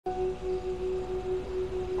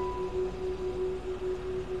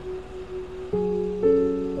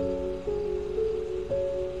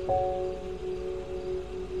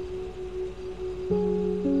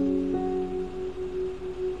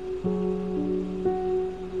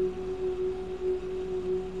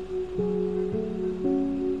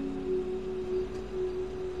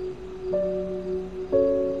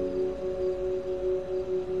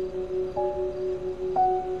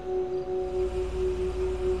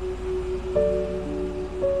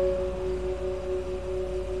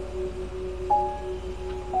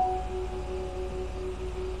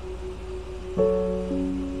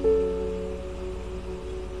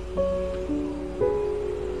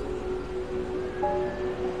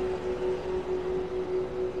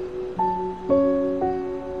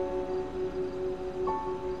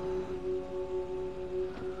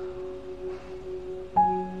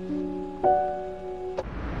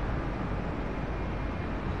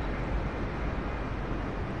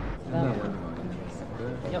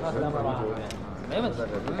你要考2本吧？没问题，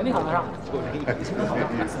肯定考得上。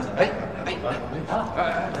哎，来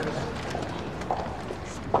了。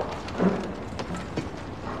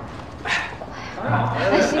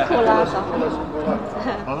辛苦了，小伙。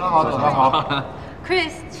早上好，早上好。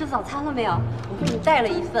Chris， 吃早餐了没有？我给你带了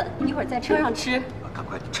一份，一会儿在车上吃。赶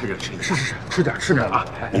快趁热吃一点。是，吃点啊！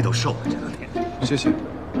你都瘦了这2天。谢谢。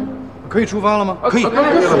可以出发了吗？可以，可以，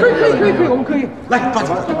我们可以。来，抓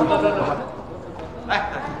紧。来。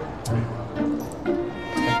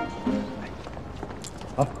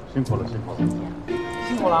好，辛苦了。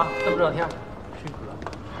辛苦了啊，这么热天，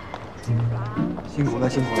辛苦了。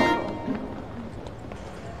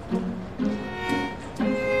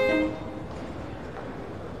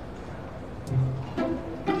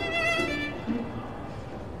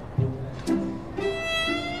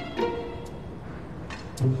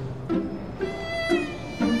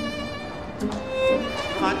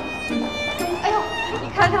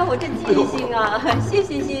看看我这记性啊！谢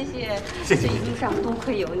谢，这一路上多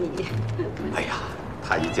亏有你。哎呀，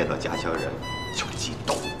他一见到家乡人就激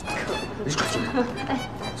动。你抓紧，哎，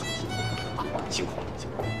啊，辛苦了。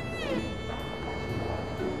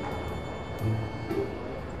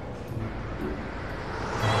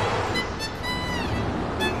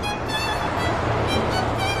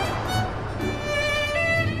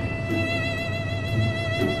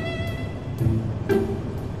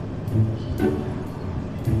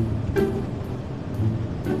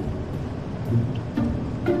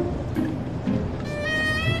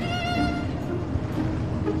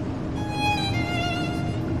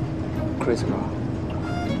Chris 哥，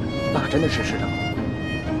那真的是市长。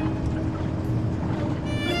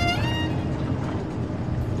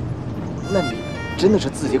那你真的是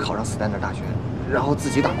自己考上Stanford大学，然后自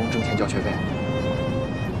己打工挣钱交学费？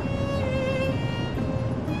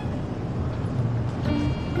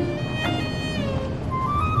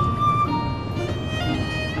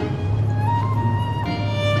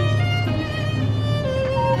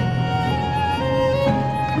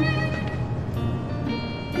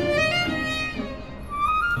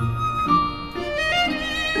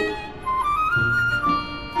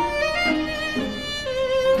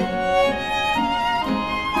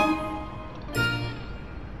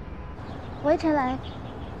喂，陈雷，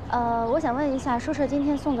我想问一下，舒澈今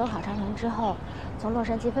天送走郝长城之后，从洛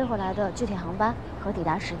杉矶飞回来的具体航班和抵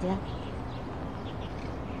达时间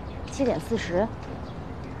？7点40。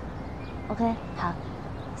OK， 好，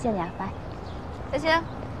谢谢你啊，拜。再见。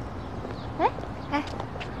哎，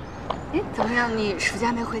怎么样？你暑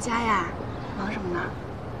假没回家呀？忙什么呢？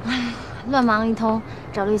乱忙一通，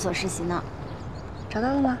找律所实习呢。找到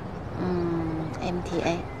了吗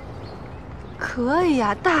？MTA。可以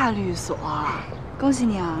呀，大律所，恭喜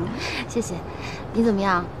你啊！谢谢。你怎么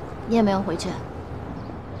样？你也没有回去？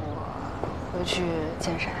我回去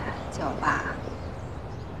见谁？见我爸。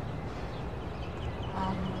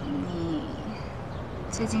你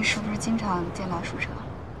最近是不是经常见到舒澈？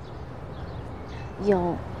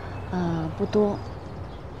有，不多。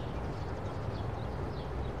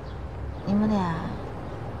你们俩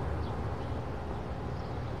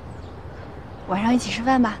晚上一起吃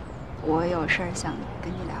饭吧。我有事儿想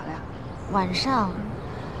跟你聊聊。晚上，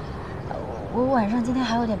我晚上今天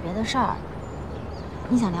还有点别的事儿。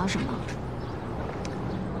你想聊什么？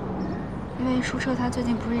因为舒澈他最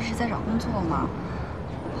近不是一直在找工作吗？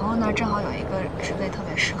我朋友那儿正好有一个职位特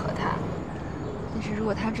别适合他，但是如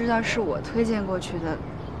果他知道是我推荐过去的，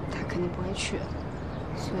他肯定不会去。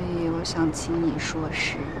所以我想请你说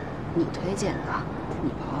是你推荐的，你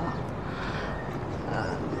朋友。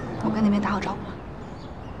我跟那边打好招呼了。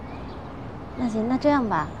那行，那这样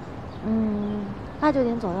吧，8、9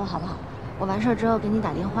点左右好不好？我完事儿之后给你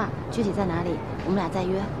打电话，具体在哪里，我们俩再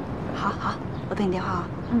约。好，我等你电话啊。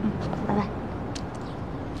拜拜。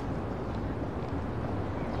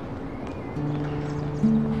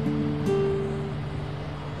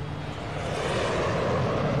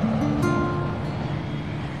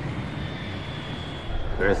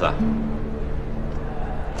格瑞斯，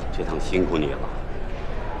这趟辛苦你了，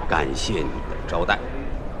感谢你的招待。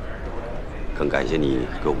更感谢你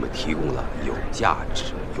给我们提供了有价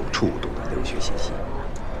值、有触动的留学信息。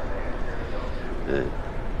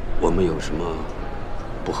我们有什么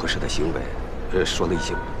不合适的行为，说了一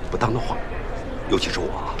些不当的话，尤其是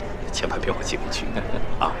我，千万别往心里去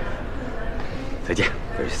啊！再见，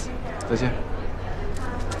克里斯。再见。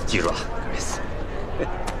记住了，克里斯。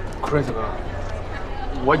Chris 哥，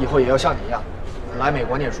我以后也要像你一样，来美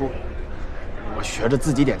国念书。我学着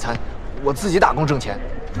自己点餐，我自己打工挣钱。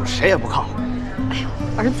我谁也不靠。哎呦，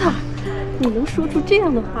儿子，你能说出这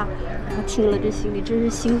样的话，他听了这心里真是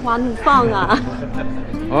心花怒放啊！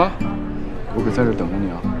好啊，我可在这等着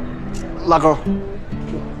你啊。拉钩。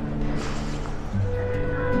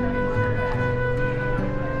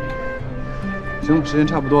行了，时间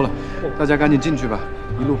差不多了，大家赶紧进去吧，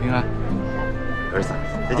一路平安。儿子，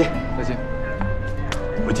再见。再见。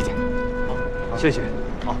回去见。好，谢谢。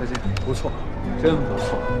好，再见。不错，真不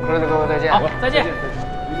错。克莱特哥哥再见。好，再见。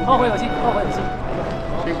后会有期，后会有期。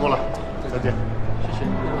辛苦了，再见。谢谢。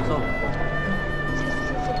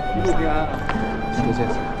一路平安啊！再见。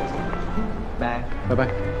拜拜拜。再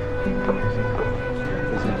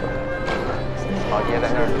见。老爹在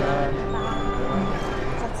那儿。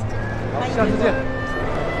好，下次见。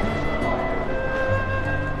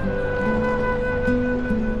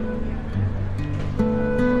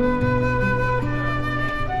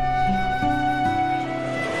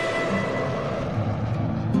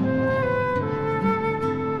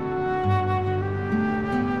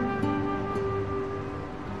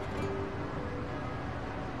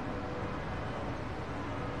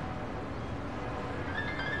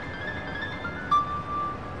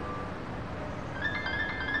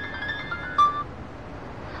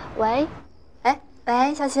喂，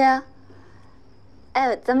喂，小青，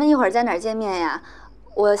哎，咱们一会儿在哪儿见面呀？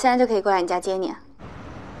我现在就可以过来你家接你。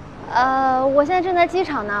我现在正在机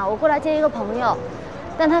场呢，我过来接一个朋友，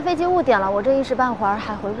但他飞机误点了，我这一时半会儿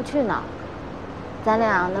还回不去呢。咱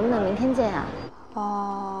俩能不能明天见呀？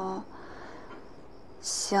哦，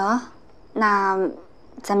行，那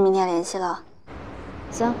咱们明天联系了。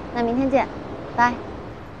行，那明天见，拜。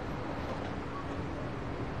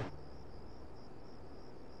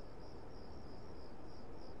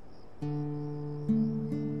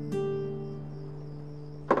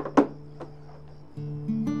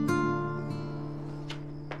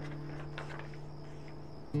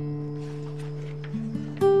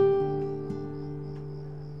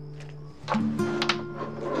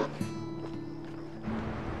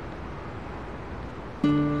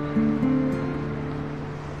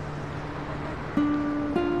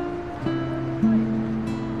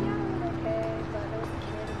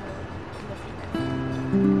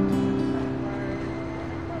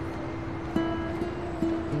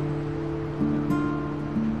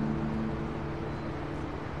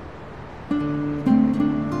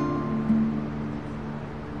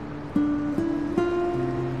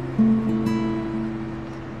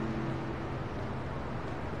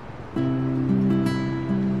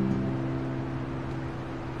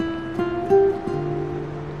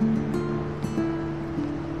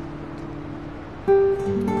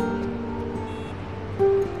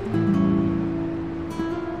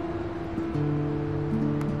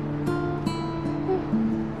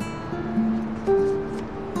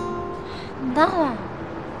到了，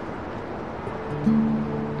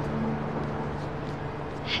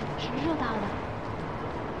什么时候到的？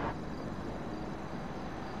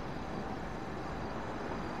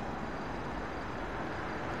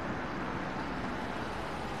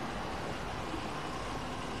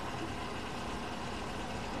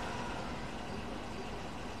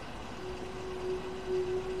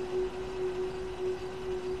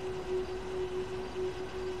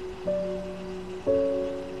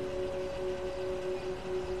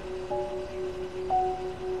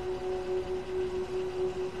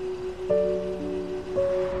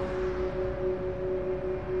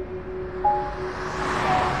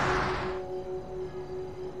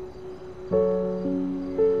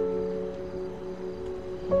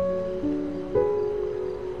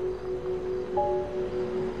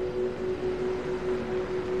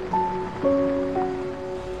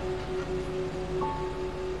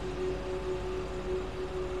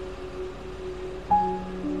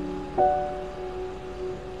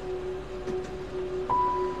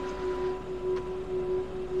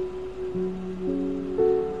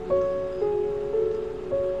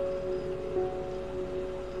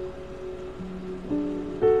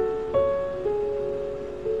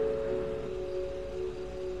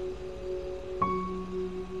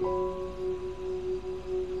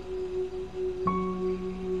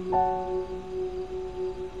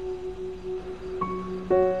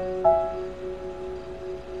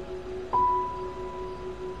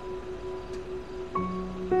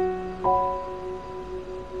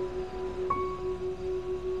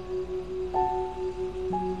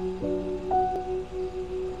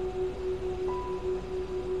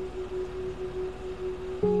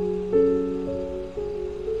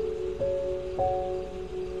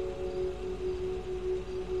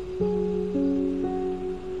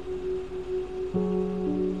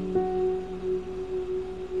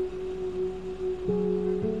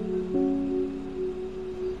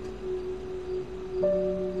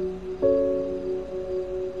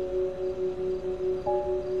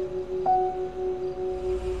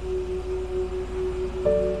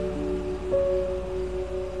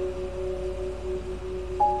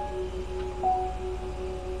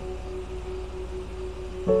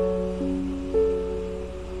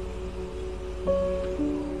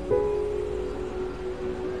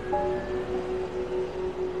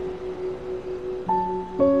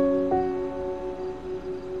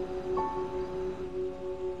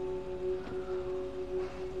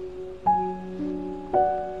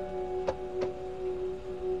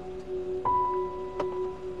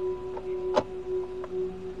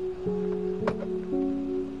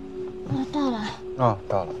啊，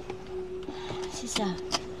到了。谢谢，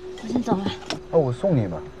我先走了。我送你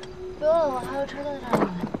吧。不用了，我还有车在这儿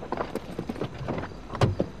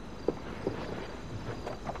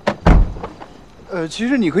呢。其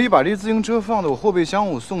实你可以把这自行车放在我后备箱，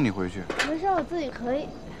我送你回去。没事，我自己可以。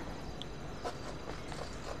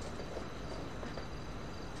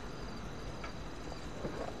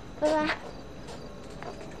拜拜。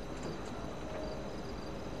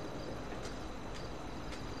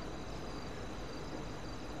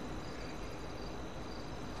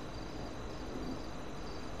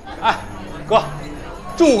哎，哥，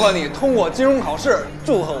祝贺你通过金融考试，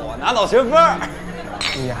祝贺我拿到学分。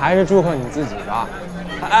你还是祝贺你自己吧。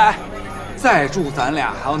哎，再祝咱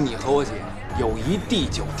俩还有你和我姐友谊地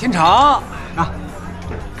久天长啊！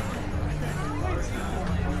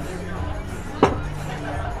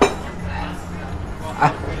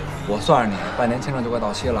哎，我算着你半年签证就快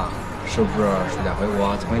到期了，是不是暑假回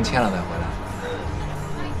国重新签了再回来？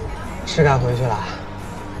是该回去了，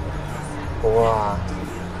不过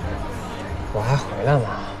我还回来吗？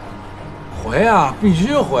回啊，必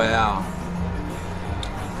须回啊！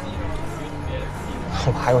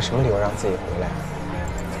我还有什么理由让自己回来？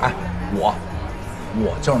哎，我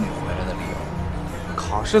就是你回来的理由。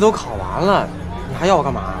考试都考完了，你还要我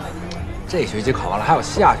干嘛？这学期考完了，还有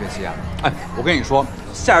下学期啊！哎，我跟你说，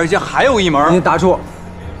下学期还有一门。你打住！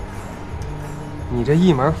你这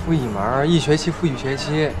一门复一门，一学期复一学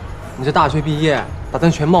期，你这大学毕业打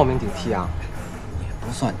算全冒名顶替啊？也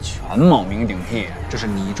不算全冒名顶替，这是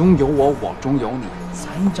你中有我，我中有你，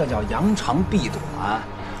咱这叫扬长避短。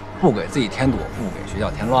不给自己添堵，不给学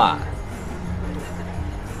校添乱。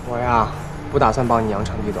我呀，不打算帮你扬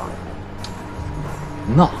长避短。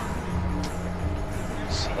闹？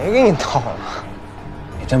谁给你闹了？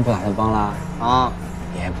你真不打算帮啦？啊？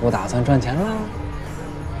也不打算赚钱啦？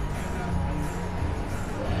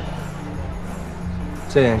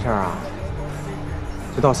这件事儿啊，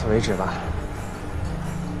就到此为止吧。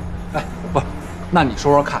哎，不，那你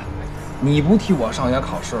说说看，你不替我上学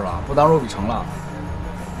考试了，不当入笔成了？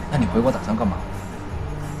那你回国打算干嘛？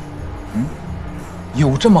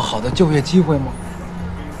有这么好的就业机会吗？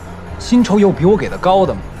薪酬有比我给的高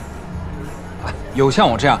的吗？哎，有像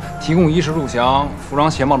我这样提供衣食住行、服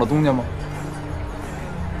装鞋帽的东家吗？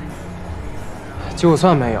就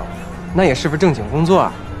算没有，那也是份正经工作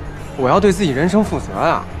啊！我要对自己人生负责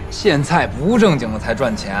啊！现在不正经的才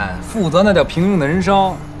赚钱，负责那叫平庸的人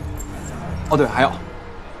生。哦对，还有，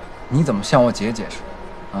你怎么向我姐解释？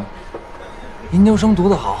啊？研究生读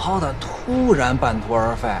得好好的，突然半途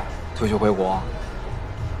而废，退学回国，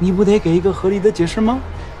你不得给一个合理的解释吗？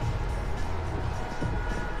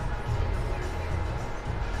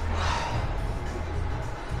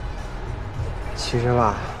其实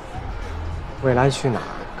吧，未来去哪儿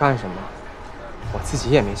干什么，我自己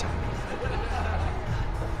也没想明白。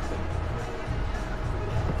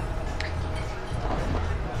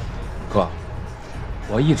哥，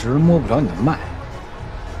我一直摸不着你的脉。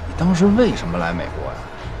当时为什么来美国呀？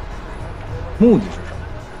目的是什么？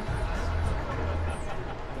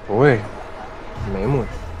不为什么，没目的。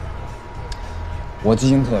我记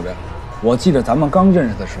性特别好，我记得咱们刚认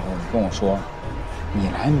识的时候，你跟我说，你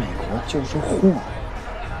来美国就是晃。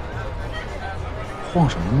晃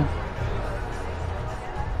什么呢？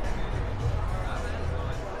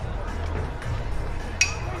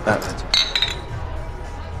哎，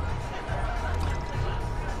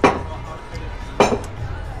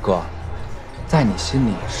哥，在你心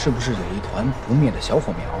里是不是有一团不灭的小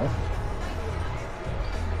火苗？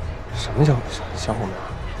什么叫小火苗？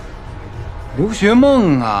留学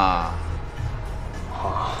梦啊！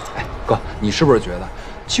哎，哥，你是不是觉得，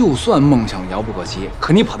就算梦想遥不可及，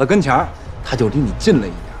可你跑到跟前儿，它就离你近了一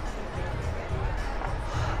点？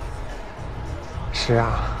是啊，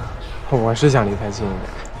我是想离他近一点。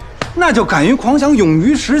那就敢于狂想，勇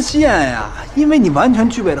于实现呀！因为你完全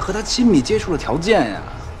具备了和他亲密接触的条件呀。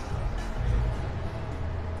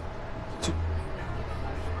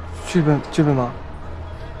具备吗？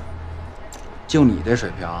就你这水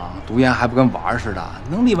平，读研还不跟玩似的，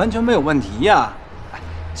能力完全没有问题呀。哎，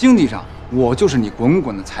经济上我就是你滚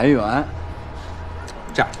滚的财源。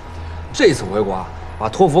这样，这次回国啊，把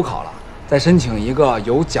托福考了，再申请一个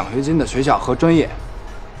有奖学金的学校和专业，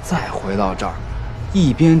再回到这儿，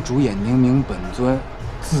一边主演宁鸣本尊，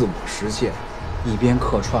自我实现，一边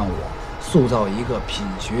客串我，塑造一个品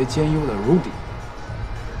学兼优的 Rudy。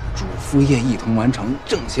主副业一同完成，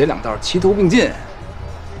正邪两道齐头并进，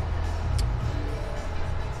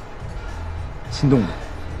心动吗？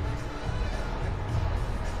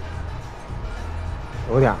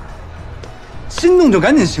有点。心动就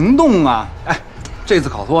赶紧行动啊！哎，这次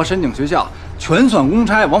考托申请学校全算公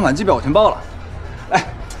差，往返机票我全包了。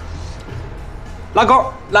拉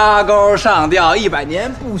钩，拉钩上吊，100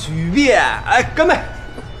年不许变。哎，干杯！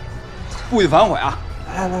不许反悔啊！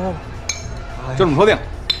来，就这么说定。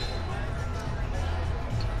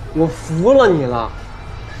我服了你了。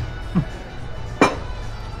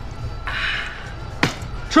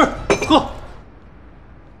吃喝。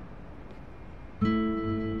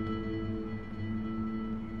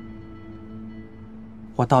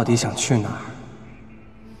我到底想去哪儿？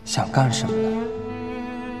想干什么呢？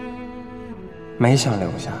没想留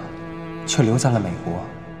下，却留在了美国。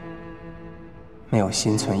没有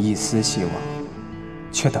心存一丝希望，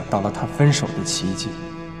却等到了他分手的奇迹。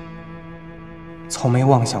从没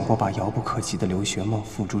妄想过把遥不可及的留学梦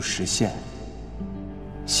付诸实现，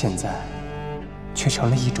现在却成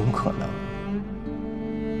了一种可能。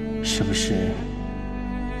是不是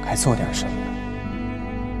该做点什么呢？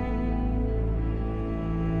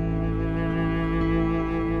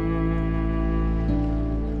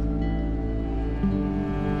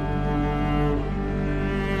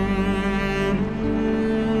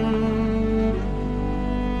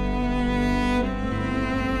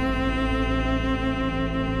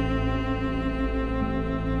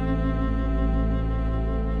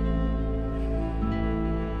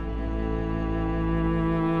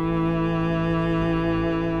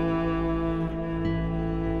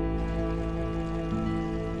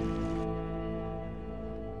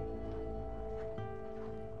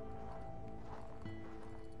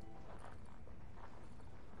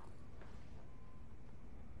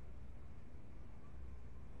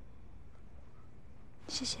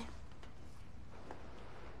谢谢。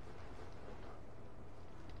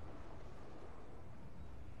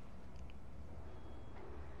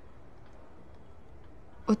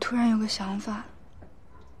我突然有个想法，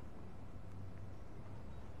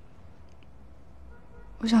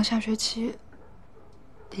我想下学期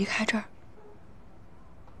离开这儿，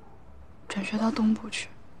转学到东部去。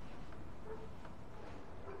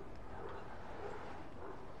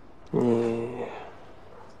你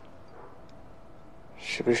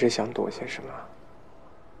是不是想躲些什么？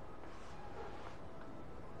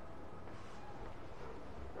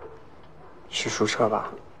去宿舍吧。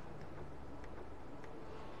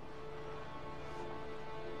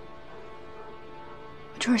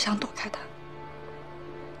我就是想躲开他。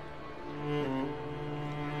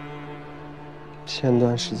前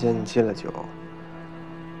段时间你戒了酒，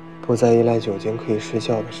不再依赖酒精可以睡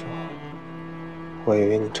觉的时候，我以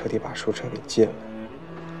为你彻底把宿舍给戒了。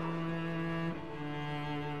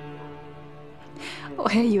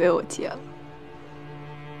我也以为我戒了。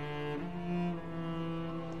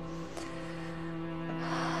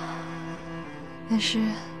但是，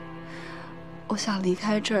我想离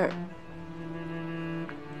开这儿，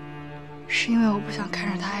是因为我不想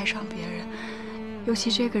看着他爱上别人，尤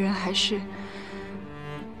其这个人还是……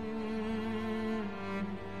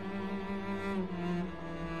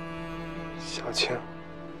小青。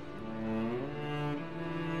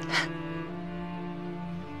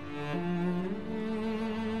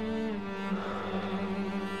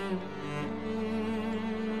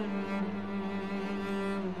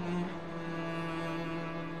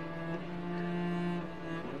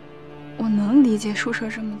我能理解宿舍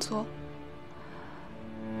这么做，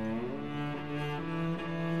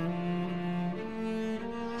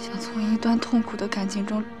想从一段痛苦的感情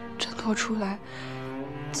中挣脱出来，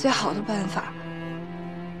最好的办法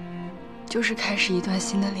就是开始一段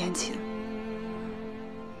新的恋情。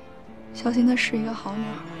小青她是一个好女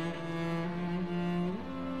孩，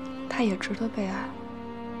她也值得被爱。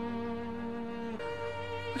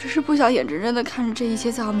我只是不想眼睁睁地看着这一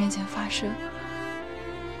切在我面前发生。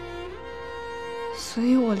所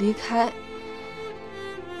以我离开，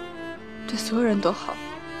对所有人都好，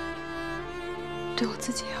对我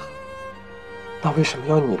自己也好。那为什么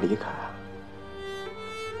要你离开啊？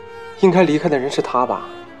应该离开的人是他吧？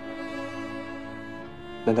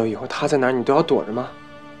难道以后他在哪儿你都要躲着吗？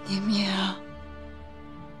宁明，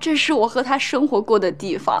这是我和他生活过的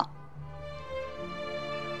地方，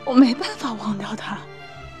我没办法忘掉他。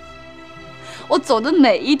我走的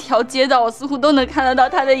每一条街道，我似乎都能看得到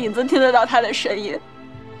他的影子，听得到他的声音。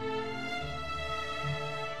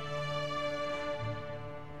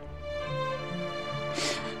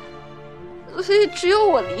所以只有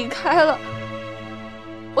我离开了，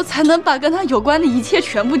我才能把跟他有关的一切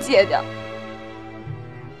全部戒掉。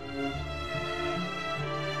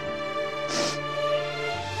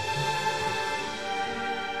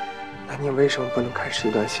那你为什么不能开始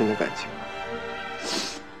一段新的感情呢？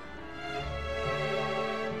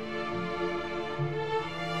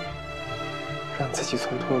让自己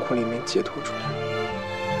从痛苦里面解脱出来。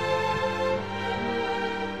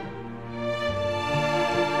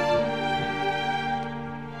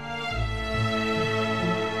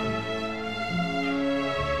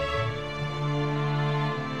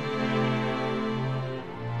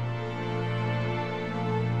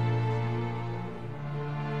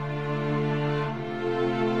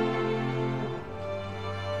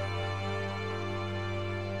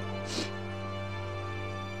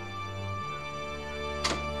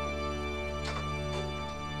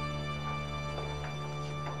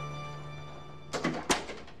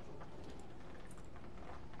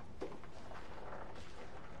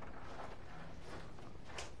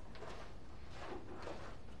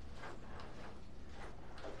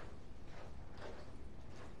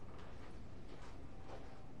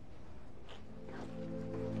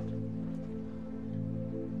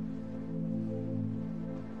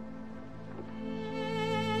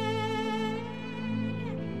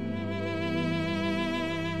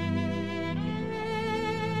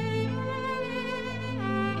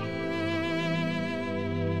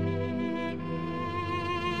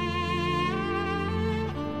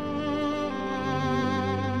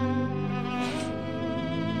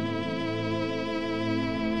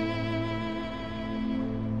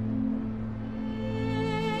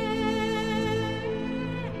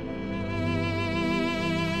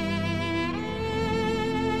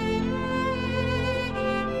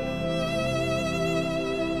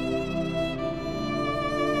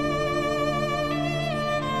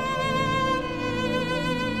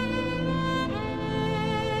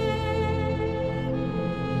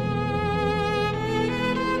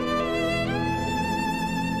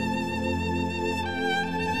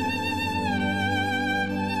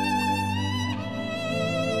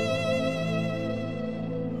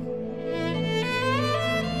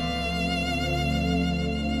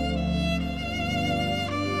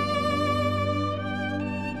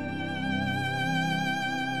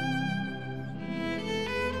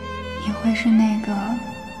会是那个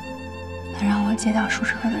能让我戒掉书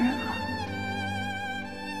车的人吗？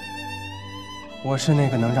我是那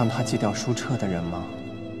个能让他戒掉书车的人吗？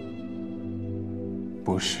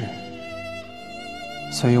不是。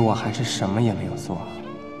所以我还是什么也没有做，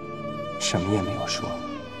什么也没有说。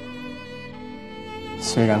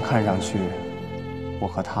虽然看上去我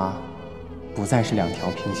和他不再是两条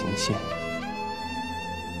平行线，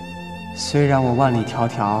虽然我万里迢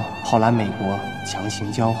迢跑来美国强行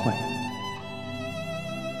交汇，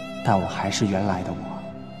但我还是原来的我，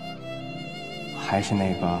还是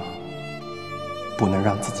那个不能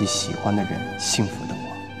让自己喜欢的人幸福的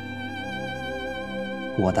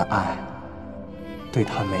我。我的爱对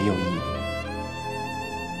他没有意义。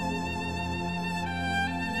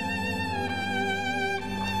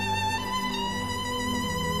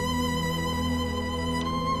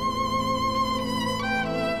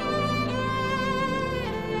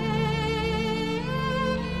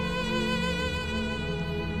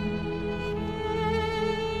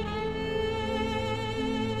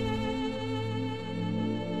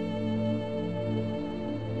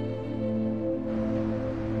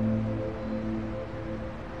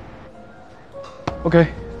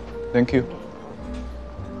OK，Thank you。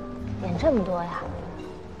点这么多呀？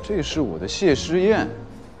这是我的谢师宴，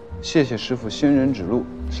谢谢师傅仙人指路，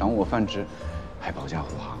赏我饭吃，还保驾护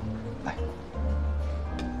航。来，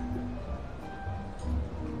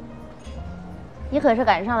你可是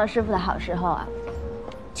赶上了师傅的好时候啊！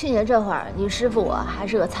去年这会儿，你师傅我还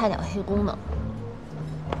是个菜鸟黑工呢。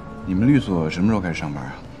你们律所什么时候开始上班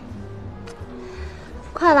啊？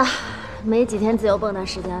快了，没几天自由蹦跶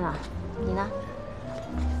时间了。你呢？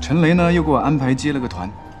陈雷呢，又给我安排接了个团。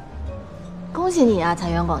恭喜你啊，财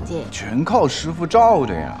源广进！全靠师傅罩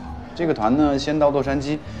着呀。这个团呢，先到洛杉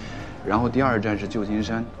矶，然后第2站是旧金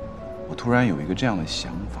山。我突然有一个这样的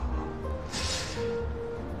想法：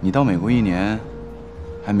你到美国1年，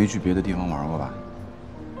还没去别的地方玩过吧？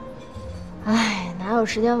哎，哪有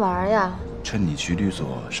时间玩呀？趁你去律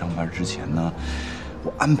所上班之前呢，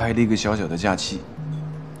我安排了一个小小的假期，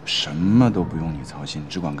什么都不用你操心，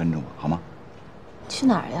只管跟着我，好吗？去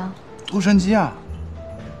哪儿呀？洛杉矶啊。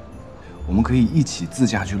我们可以一起自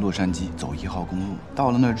驾去洛杉矶，走1号公路。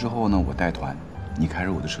到了那儿之后呢，我带团，你开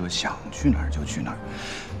着我的车，想去哪儿就去哪儿。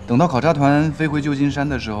等到考察团飞回旧金山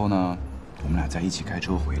的时候呢，我们俩再一起开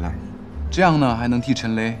车回来。这样呢，还能替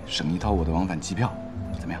陈雷省1套我的往返机票，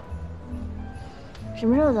怎么样？什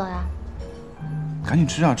么时候走呀？赶紧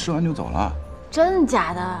吃啊，吃完就走了。真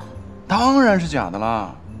假的？当然是假的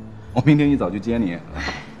啦！我明天一早就接你。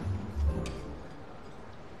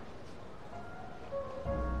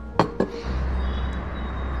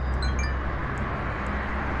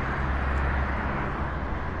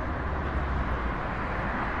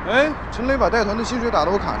哎，陈雷把带团的薪水打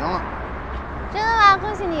到我卡上了。真的吗？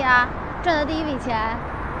恭喜你啊，赚的第一笔钱。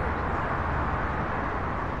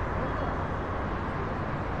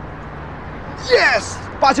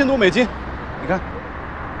Yes，8000多美金，你看。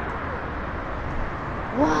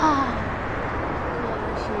哇，个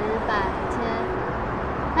10、100、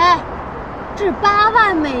1000，哎，这是8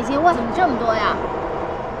万美金，哇，怎么这么多呀？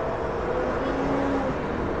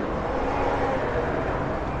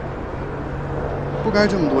不该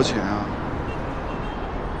这么多钱啊！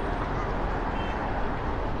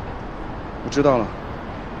我知道了，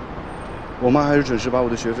我妈还是准时把我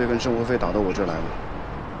的学费跟生活费打到我这儿来了。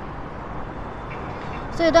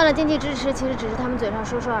所以断了经济支持，其实只是他们嘴上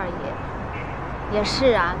说说而已。也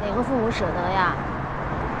是啊，哪个父母舍得呀？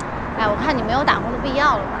哎，我看你没有打工的必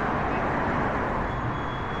要了吧？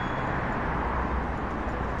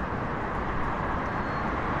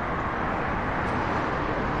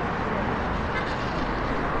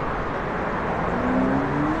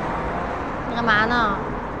你干嘛呢？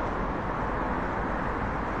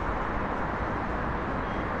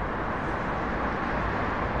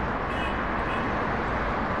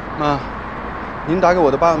妈，您打给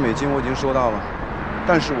我的8万美金我已经收到了，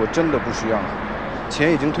但是我真的不需要了，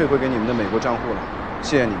钱已经退回给你们的美国账户了，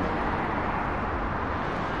谢谢你们。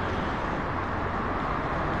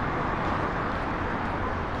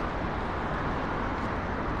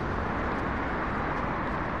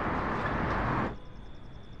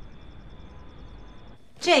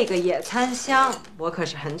这个野餐箱我可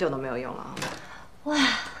是很久都没有用了啊！哇，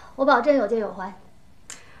我保证有借有还。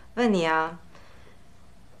问你啊，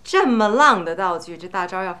这么浪的道具，这大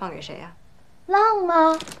招要放给谁呀？浪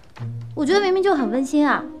吗？我觉得明明就很温馨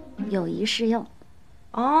啊，有仪式用。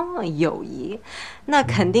哦，友谊，那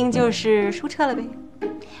肯定就是书车了呗。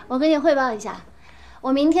我跟你汇报一下，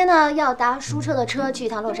我明天呢要搭书车的车去一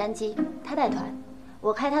趟洛杉矶，他带团，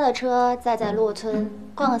我开他的车，再在洛村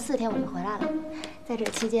逛了4天，我就回来了。在这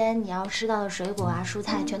期间，你要吃到的水果啊、蔬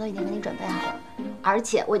菜全都已经给你准备好了，而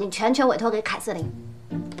且我已经全权委托给凯瑟琳。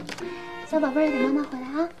小宝贝儿，等妈妈回来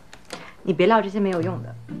啊！你别聊这些没有用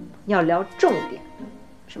的，要聊重点。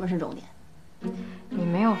什么是重点？你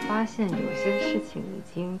没有发现有些事情已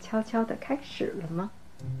经悄悄地开始了吗？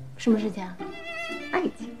什么事情啊？爱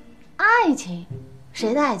情。爱情？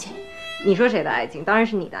谁的爱情？你说谁的爱情？当然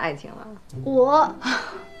是你的爱情了。我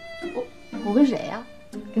跟谁呀？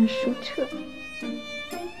跟舒澈。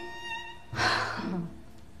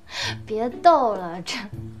别逗了，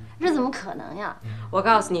这怎么可能呀？我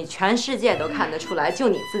告诉你，全世界都看得出来，就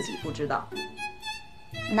你自己不知道。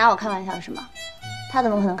你拿我开玩笑是吗？他怎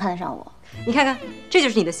么可能看得上我？你看看，这就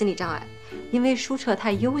是你的心理障碍。因为舒澈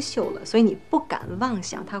太优秀了，所以你不敢妄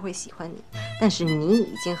想他会喜欢你。但是你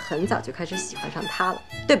已经很早就开始喜欢上他了，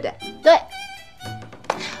对不对？对。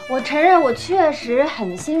我承认我确实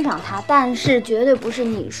很欣赏他，但是绝对不是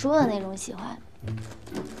你说的那种喜欢。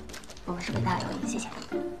我们是伟大的友谊，谢谢。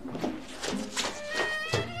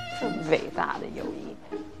这伟大的友谊，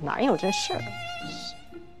哪有这事儿？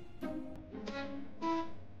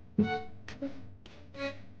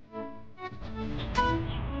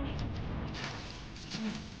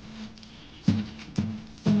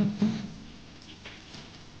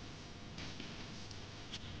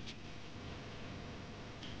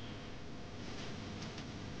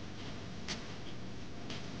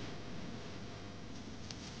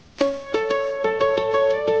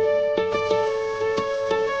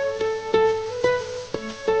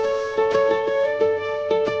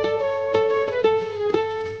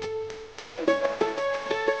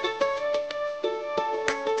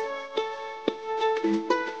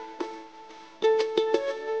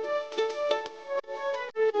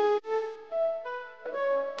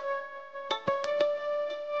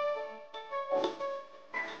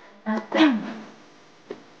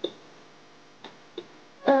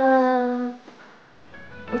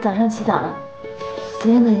我早上起早了，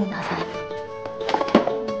今天都已经打算了。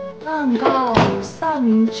蛋糕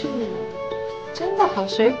上去，真的好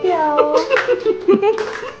水表哦。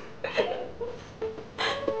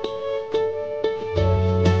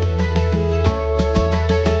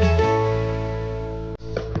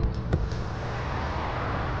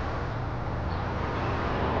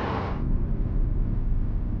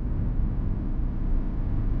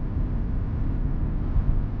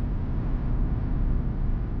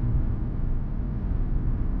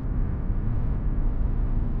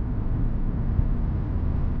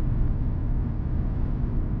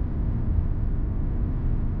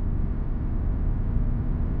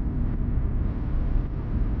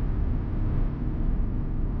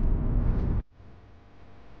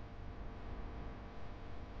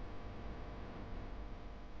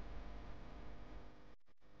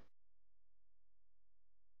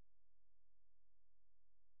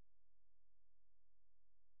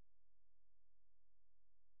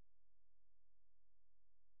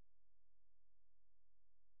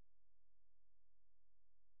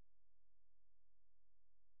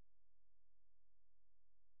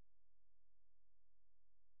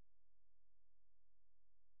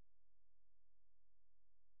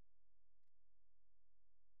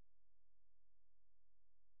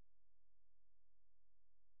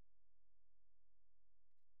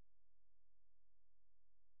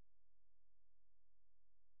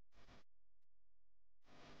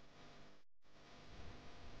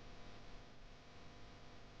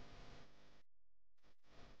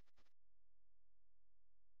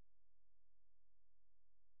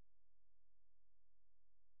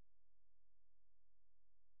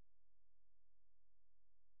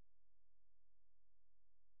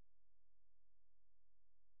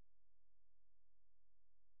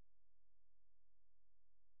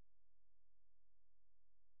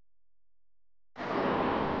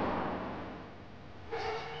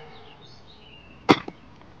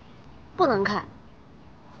不能看。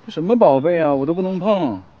什么宝贝啊，我都不能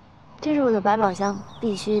碰。这是我的百宝箱，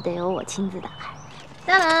必须得由我亲自打开。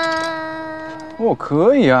当当！哦，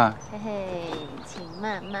可以啊。嘿嘿，请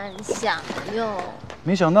慢慢享用。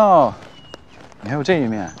没想到你还有这一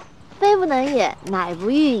面。非不能也，乃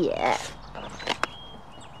不欲也。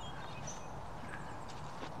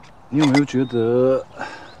你有没有觉得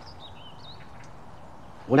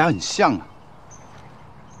我俩很像啊？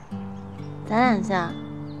咱俩像。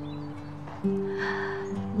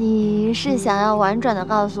你是想要婉转的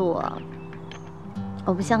告诉我，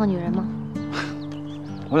我不像个女人吗？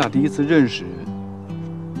我俩第一次认识，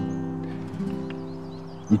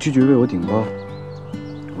你拒绝为我顶包，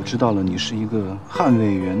我知道了你是一个捍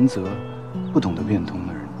卫原则、不懂得变通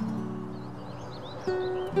的人。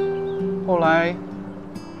后来，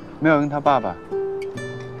苗跟他爸爸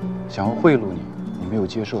想要贿赂你，你没有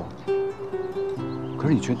接受。可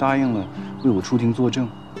是你却答应了为我出庭作证。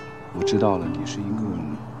我知道了，你是一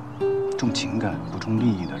个重情感不重利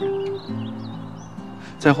益的人。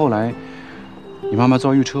再后来，你妈妈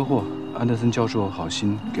遭遇车祸，安德森教授好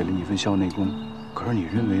心给了你一份校内工，可是你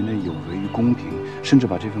认为那有违于公平，甚至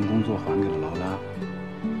把这份工作还给了劳拉，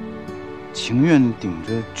情愿顶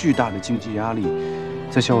着巨大的经济压力，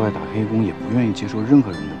在校外打黑工，也不愿意接受任何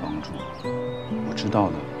人的帮助。我知道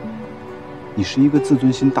了，你是一个自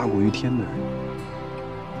尊心大过于天的人。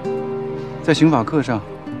在刑法课上，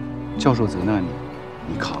教授责难你，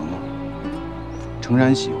你扛了；诚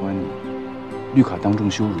然喜欢你，绿卡当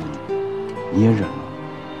众羞辱你，你也忍了。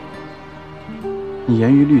你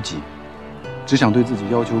严于律己，只想对自己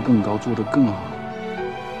要求更高，做得更好。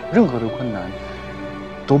任何的困难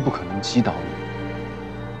都不可能击倒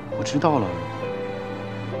你。我知道了，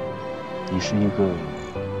你是一个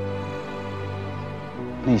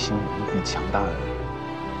内心无比强大的人。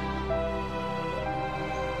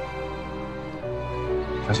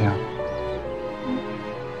小青，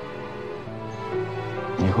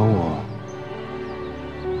你和我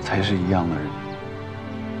才是一样的人。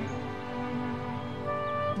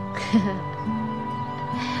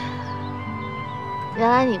原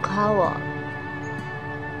来你夸我，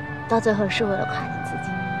到最后是为了夸你自己。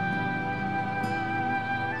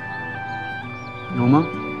有吗？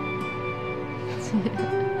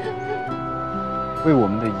为我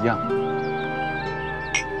们的一样。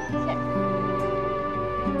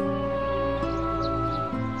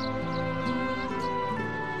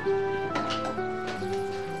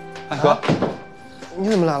哎哥，你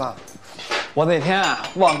怎么来了？我那天啊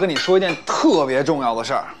忘跟你说一件特别重要的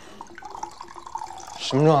事儿。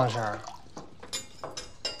什么重要的事儿？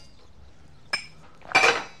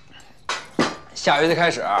下学期开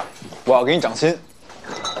始，我要给你涨薪。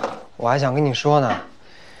我还想跟你说呢，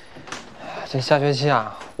这下学期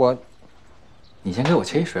啊，你先给我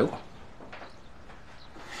切一水果。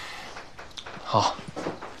好。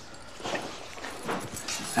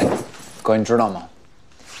哎，哥，你知道吗？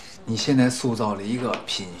你现在塑造了一个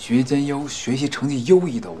品学兼优、学习成绩优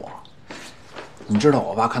异的我。你知道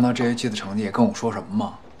我爸看到这学期的成绩跟我说什么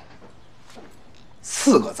吗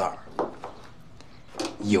？4个字儿：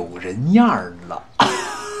有人样儿了。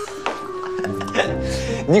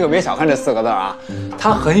你可别小看这4个字啊，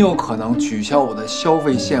它很有可能取消我的消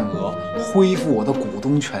费限额，恢复我的股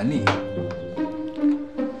东权利。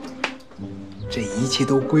这一切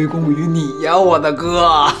都归功于你呀，我的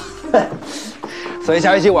哥。所以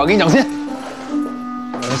下学期我要给你涨薪。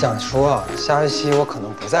我想说，下学期我可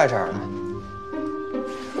能不在这儿了。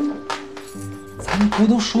咱不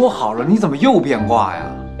都说好了，你怎么又变卦呀？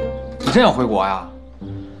你真要回国呀？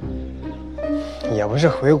也不是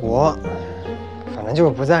回国，反正就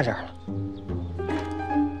是不在这儿了。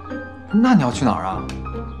那你要去哪儿啊？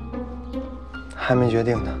还没决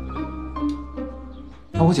定呢。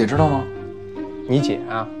那我姐知道吗？你姐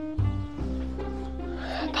啊，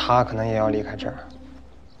她可能也要离开这儿。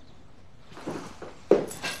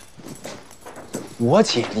我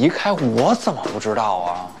姐离开，我怎么不知道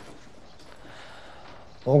啊？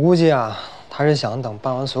我估计啊，她是想等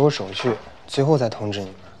办完所有手续，最后再通知你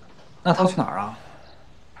们。那她去哪儿啊？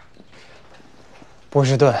波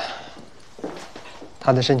士顿。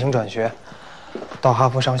她的申请转学，到哈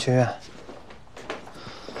佛商学院。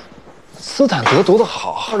斯坦德读得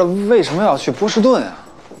好好的，为什么要去波士顿啊？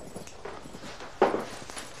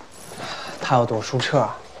她要躲书彻。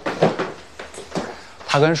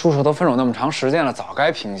他跟舒澈都分手那么长时间了，早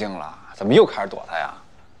该平静了，怎么又开始躲他呀？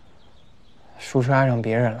舒澈爱上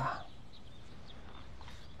别人了。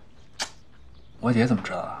我姐怎么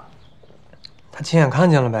知道的？她亲眼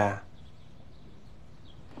看见了呗。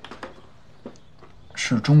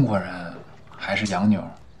是中国人还是洋妞？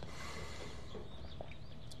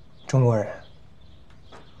中国人。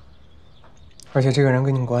而且这个人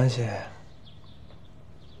跟你关系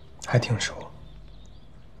还挺熟。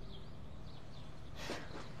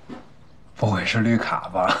不会是绿卡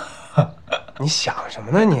吧？你想什么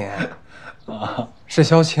呢你？啊，是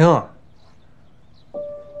萧青。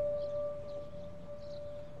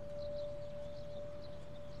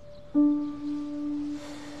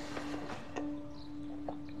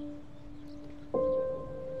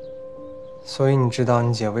所以你知道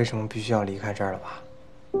你姐为什么必须要离开这儿了吧？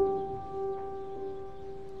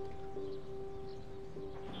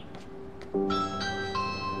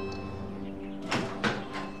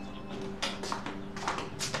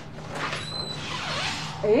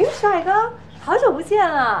哎，帅哥，好久不见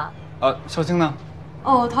了。萧青呢？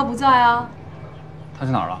哦，他不在啊。他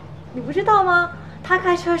去哪儿了？你不知道吗？他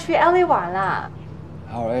开车去 LA 玩了。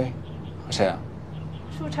 LA 和谁啊？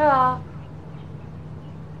舒澈啊，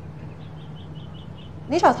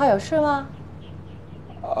你找他有事吗？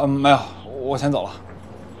没有，我先走了。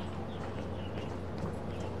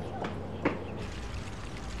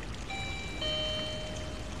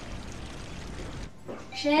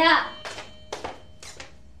谁呀？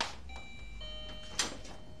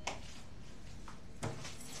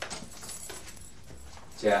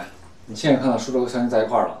姐，你亲眼看到舒澈和香香在一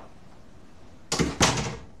块儿了？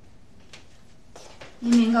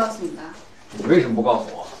明明告诉你的。你为什么不告诉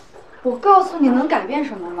我？我告诉你能改变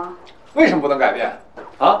什么吗？为什么不能改变？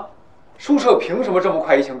啊？舒澈凭什么这么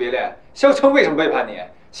快移情别恋？萧晴为什么背叛你？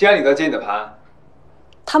心安理得接你的盘？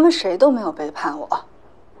他们谁都没有背叛我，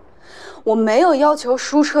我没有要求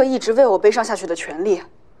舒澈一直为我悲伤下去的权利，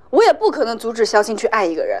我也不可能阻止萧晴去爱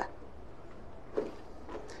一个人。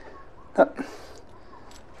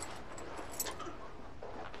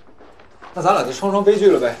那咱俩就双双悲剧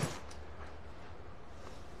了呗。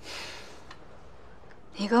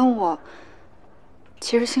你跟我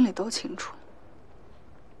其实心里都清楚，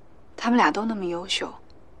他们俩都那么优秀，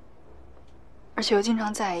而且又经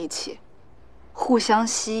常在一起，互相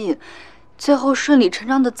吸引，最后顺理成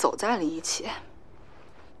章地走在了一起。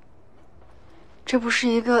这不是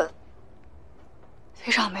一个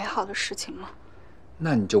非常美好的事情吗？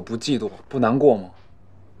那你就不嫉妒、不难过吗？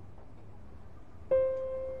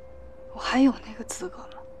我还有那个资格吗？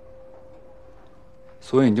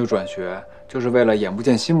所以你就转学，就是为了眼不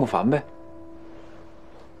见心不烦呗？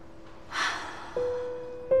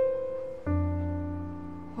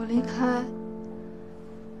我离开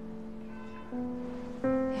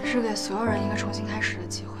也是给所有人一个重新开始的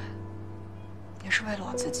机会，也是为了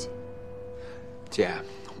我自己。姐，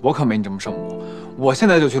我可没你这么圣母，我现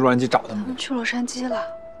在就去洛杉矶找他们。去洛杉矶了？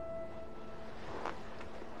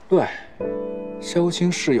对，萧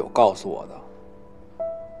青是有告诉我的。